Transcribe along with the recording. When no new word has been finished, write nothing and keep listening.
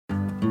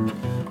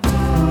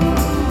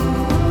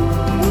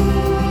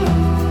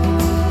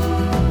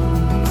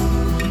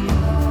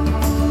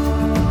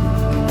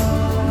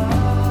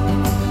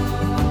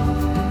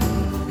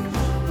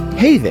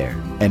Hey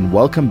there, and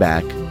welcome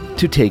back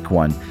to Take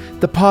One,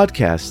 the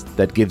podcast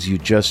that gives you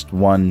just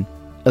one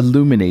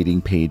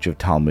illuminating page of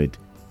Talmud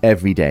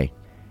every day.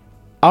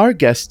 Our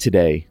guest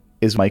today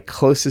is my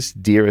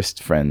closest,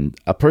 dearest friend,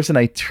 a person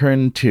I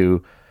turn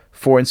to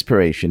for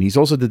inspiration. He's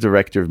also the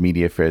director of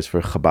media affairs for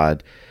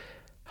Chabad.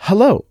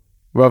 Hello,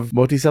 Rabbi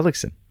Motti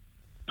Seligson.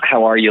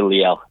 How are you,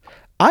 Liel?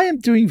 I am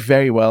doing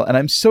very well, and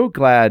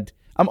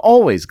I'm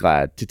always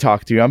glad to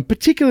talk to you. I'm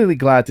particularly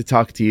glad to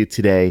talk to you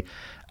today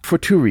for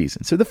two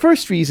reasons. So the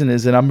first reason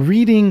is that I'm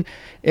reading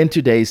in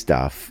today's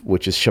Daf,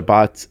 which is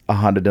Shabbat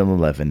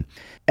 111.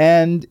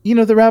 And,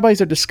 the rabbis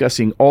are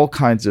discussing all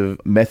kinds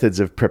of methods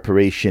of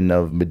preparation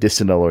of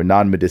medicinal or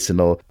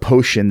non-medicinal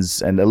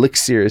potions and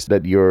elixirs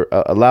that you're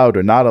allowed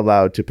or not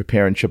allowed to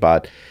prepare in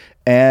Shabbat.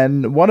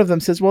 And one of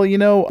them says,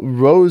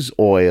 rose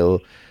oil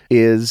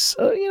is,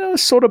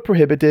 sort of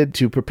prohibited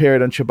to prepare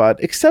it on Shabbat,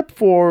 except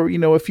for,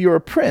 if you're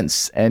a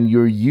prince and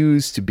you're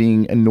used to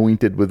being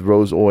anointed with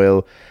rose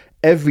oil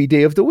every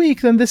day of the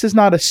week, then this is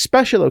not a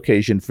special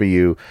occasion for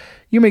you.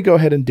 You may go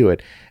ahead and do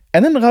it.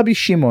 And then Rabbi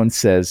Shimon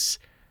says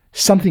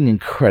something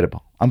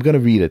incredible. I'm going to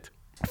read it,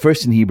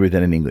 first in Hebrew,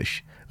 then in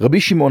English. Rabbi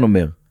Shimon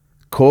Omer,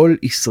 Kol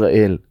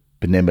Israel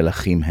b'nei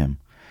melachim hem.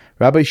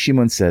 Rabbi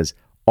Shimon says,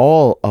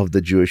 all of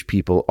the Jewish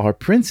people are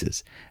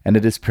princes, and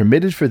it is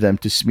permitted for them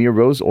to smear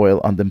rose oil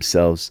on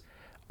themselves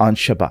on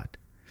Shabbat.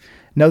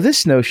 Now,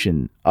 this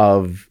notion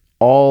of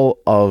all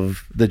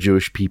of the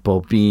Jewish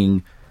people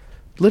being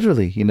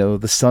literally,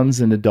 the sons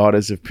and the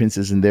daughters of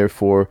princes, and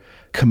therefore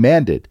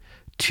commanded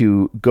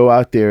to go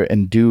out there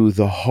and do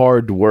the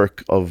hard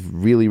work of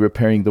really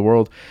repairing the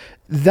world,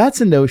 that's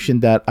a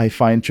notion that I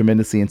find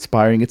tremendously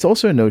inspiring. It's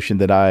also a notion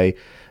that I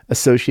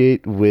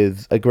associate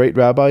with a great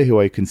rabbi who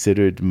I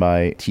considered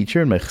my teacher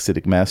and my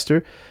Hasidic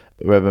master,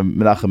 Rabbi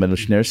Menachem Mendel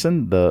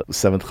Schneerson, the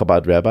seventh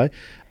Chabad rabbi,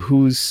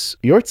 whose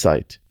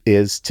yahrzeit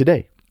is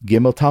today,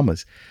 Gimel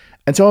Tammuz.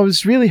 And so I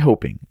was really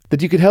hoping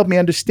that you could help me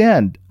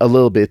understand a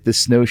little bit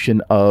this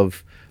notion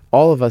of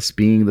all of us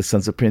being the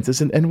sons of princes,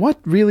 and what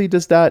really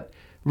does that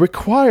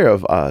require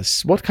of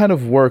us? What kind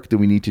of work do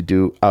we need to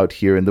do out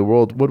here in the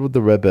world? What would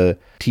the Rebbe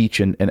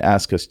teach and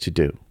ask us to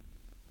do?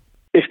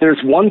 If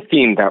there's one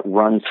theme that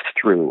runs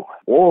through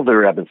all the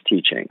Rebbe's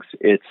teachings,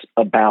 it's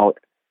about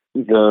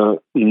the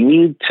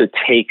need to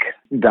take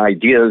the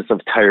ideas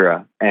of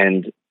Torah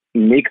and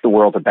make the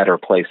world a better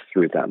place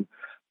through them.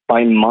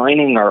 By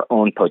mining our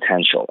own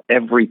potential,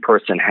 every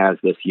person has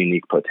this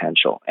unique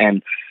potential.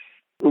 And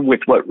with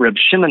what Reb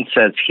Shimon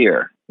says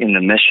here in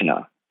the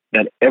Mishnah,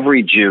 that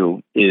every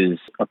Jew is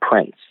a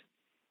prince,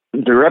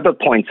 the Rebbe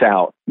points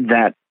out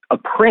that a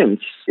prince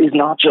is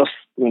not just,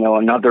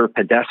 another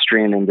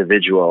pedestrian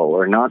individual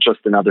or not just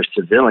another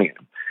civilian.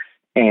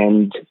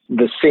 And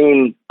the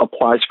same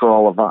applies for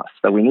all of us,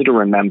 that we need to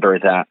remember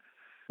that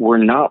we're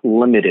not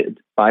limited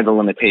by the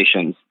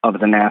limitations of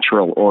the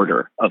natural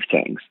order of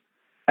things,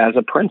 as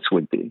a prince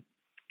would be.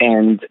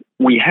 And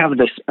we have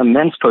this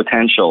immense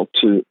potential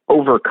to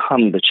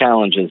overcome the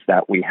challenges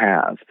that we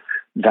have,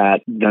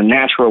 that the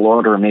natural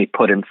order may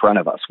put in front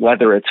of us,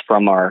 whether it's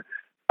from our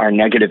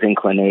negative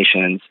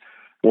inclinations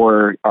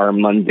or our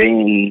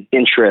mundane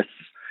interests.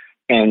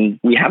 And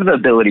we have the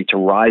ability to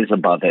rise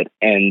above it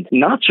and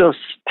not just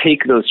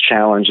take those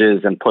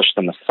challenges and push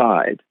them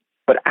aside,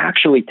 but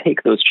actually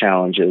take those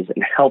challenges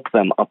and help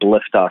them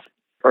uplift us,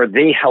 or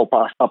they help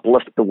us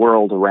uplift the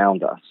world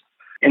around us.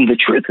 And the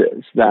truth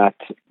is that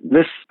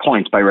this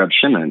point by Reb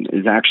Shimon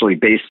is actually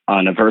based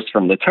on a verse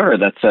from the Torah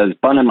that says,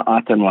 Banim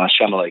atem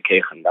la'Hashem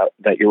Elokeichem,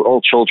 that you're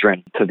all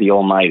children to the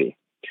Almighty.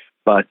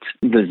 But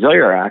the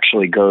Zohar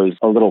actually goes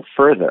a little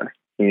further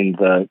in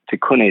the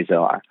Tikkunei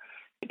Zohar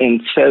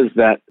and says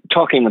that,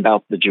 talking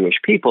about the Jewish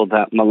people,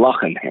 that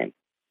malachim hem,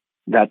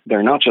 that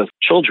they're not just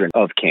children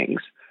of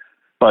kings,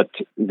 but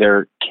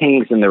they're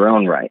kings in their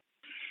own right.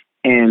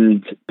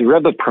 And the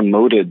Rebbe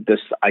promoted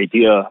this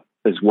idea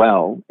as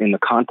well in the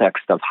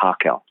context of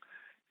Hakel,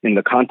 in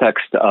the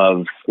context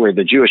of where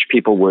the Jewish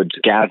people would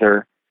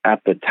gather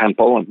at the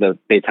temple of the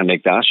Beit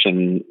HaMikdash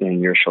in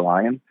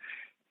Yerushalayim,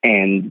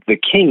 and the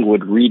king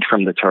would read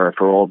from the Torah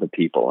for all the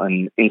people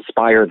and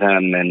inspire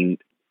them. And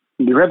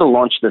the Rebbe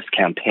launched this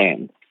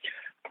campaign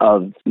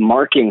of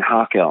marking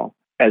Hakel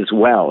as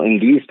well in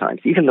these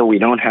times, even though we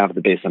don't have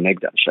the Beit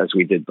HaMikdash as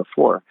we did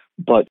before,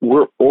 but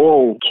we're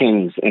all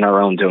kings in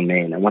our own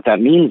domain. And what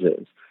that means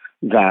is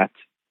that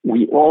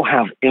we all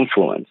have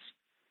influence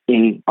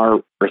in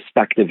our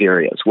respective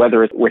areas,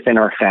 whether it's within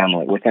our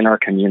family, within our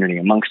community,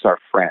 amongst our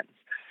friends.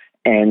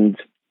 And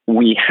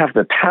we have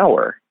the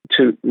power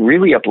to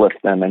really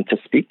uplift them and to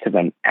speak to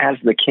them as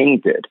the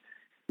king did,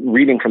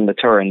 reading from the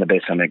Torah in the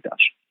Beit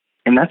HaMikdash.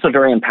 And that's a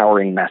very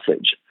empowering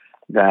message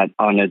that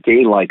on a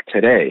day like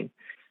today,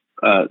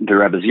 the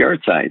Rebbe's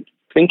yahrzeit,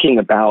 thinking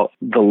about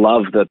the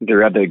love that the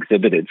Rebbe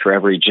exhibited for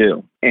every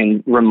Jew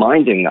and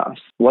reminding us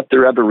what the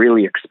Rebbe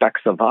really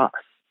expects of us,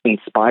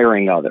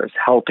 inspiring others,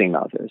 helping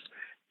others,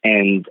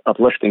 and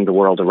uplifting the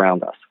world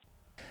around us.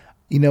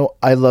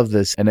 I love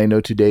this. And I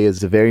know today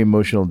is a very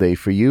emotional day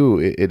for you.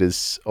 It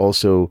has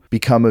also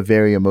become a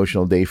very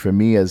emotional day for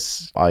me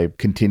as I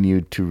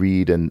continued to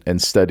read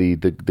and study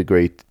the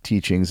great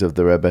teachings of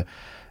the Rebbe.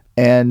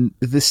 And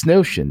this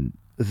notion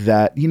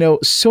that,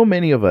 so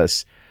many of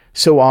us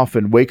so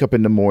often wake up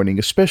in the morning,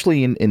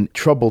 especially in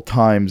troubled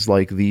times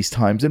like these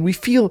times, and we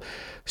feel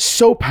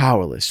so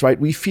powerless, right?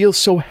 We feel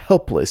so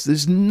helpless.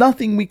 There's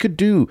nothing we could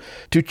do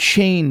to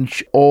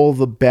change all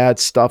the bad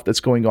stuff that's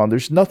going on.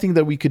 There's nothing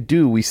that we could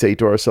do, we say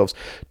to ourselves,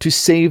 to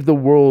save the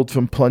world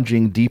from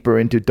plunging deeper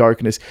into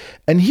darkness.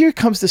 And here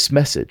comes this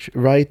message,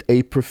 right?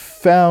 A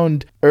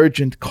profound,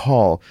 urgent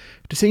call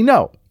to say,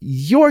 no,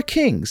 you're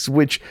kings,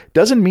 which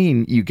doesn't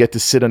mean you get to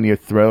sit on your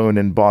throne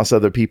and boss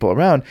other people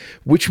around,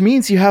 which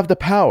means you have the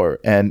power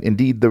and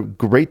indeed the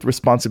great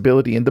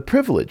responsibility and the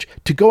privilege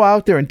to go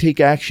out there and take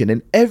action.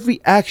 And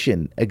every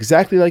action,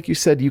 exactly like you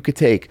said you could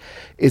take,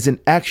 is an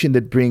action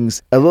that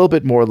brings a little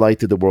bit more light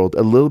to the world,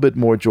 a little bit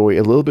more joy,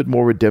 a little bit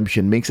more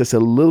redemption, makes us a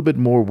little bit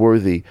more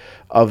worthy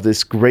of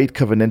this great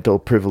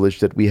covenantal privilege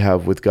that we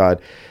have with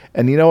God.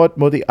 And you know what,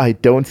 Motti? I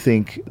don't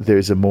think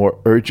there's a more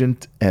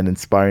urgent and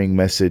inspiring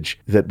message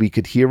that we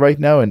could hear right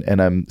now.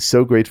 And I'm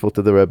so grateful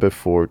to the Rebbe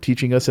for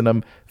teaching us. And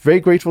I'm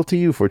very grateful to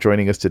you for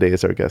joining us today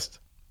as our guest.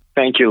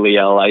 Thank you,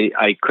 Liel.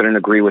 I couldn't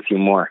agree with you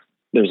more.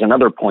 There's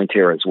another point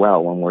here as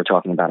well when we're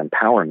talking about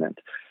empowerment.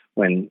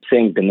 When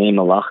saying B'nai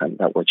Melachim,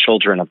 that we're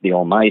children of the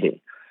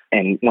Almighty,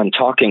 and when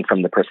talking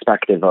from the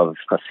perspective of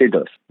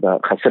Hasidus, the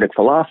Hasidic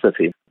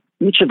philosophy,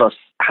 each of us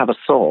have a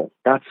soul.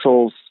 That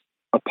soul's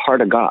a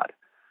part of God.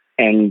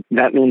 And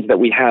that means that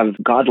we have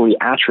godly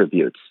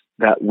attributes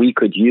that we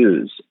could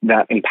use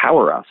that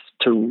empower us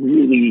to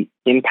really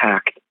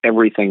impact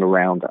everything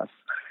around us.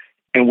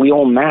 And we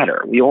all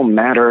matter. We all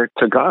matter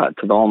to God,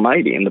 to the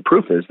Almighty. And the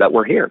proof is that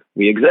we're here.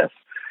 We exist.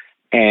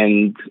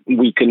 And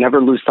we could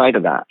never lose sight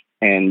of that.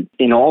 And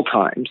in all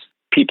times,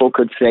 people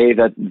could say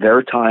that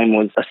their time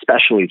was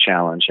especially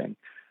challenging.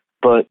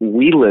 But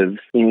we live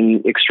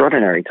in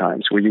extraordinary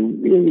times where you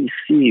really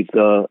see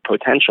the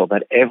potential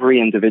that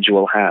every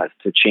individual has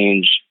to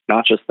change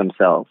not just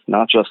themselves,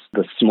 not just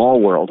the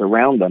small world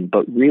around them,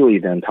 but really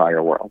the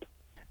entire world.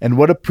 And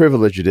what a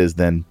privilege it is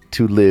then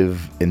to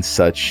live in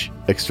such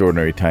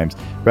extraordinary times.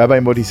 Rabbi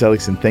Motti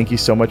Seligson, thank you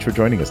so much for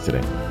joining us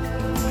today.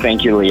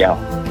 Thank you, Liel.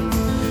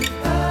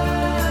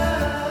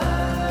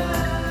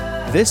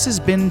 This has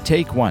been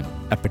Take One,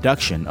 a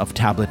production of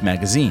Tablet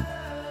Magazine.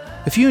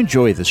 If you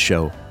enjoy this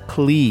show,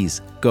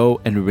 please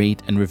go and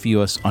rate and review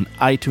us on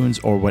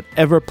iTunes or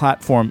whatever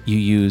platform you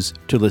use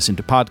to listen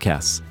to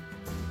podcasts.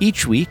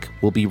 Each week,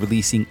 we'll be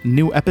releasing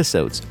new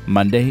episodes,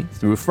 Monday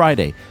through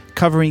Friday,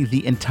 covering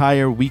the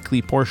entire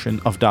weekly portion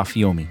of Daf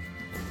Yomi.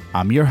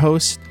 I'm your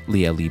host,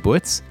 Liel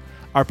Leibowitz.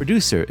 Our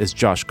producer is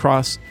Josh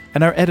Cross,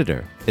 and our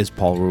editor is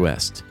Paul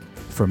Ruest.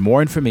 For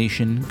more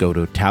information, go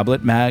to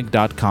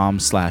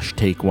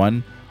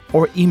tabletmag.com/takeone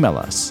or email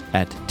us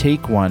at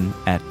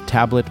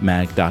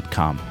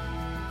takeone@tabletmag.com.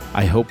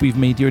 I hope we've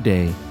made your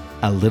day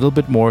a little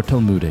bit more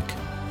Talmudic,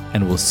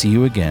 and we'll see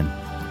you again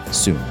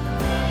soon.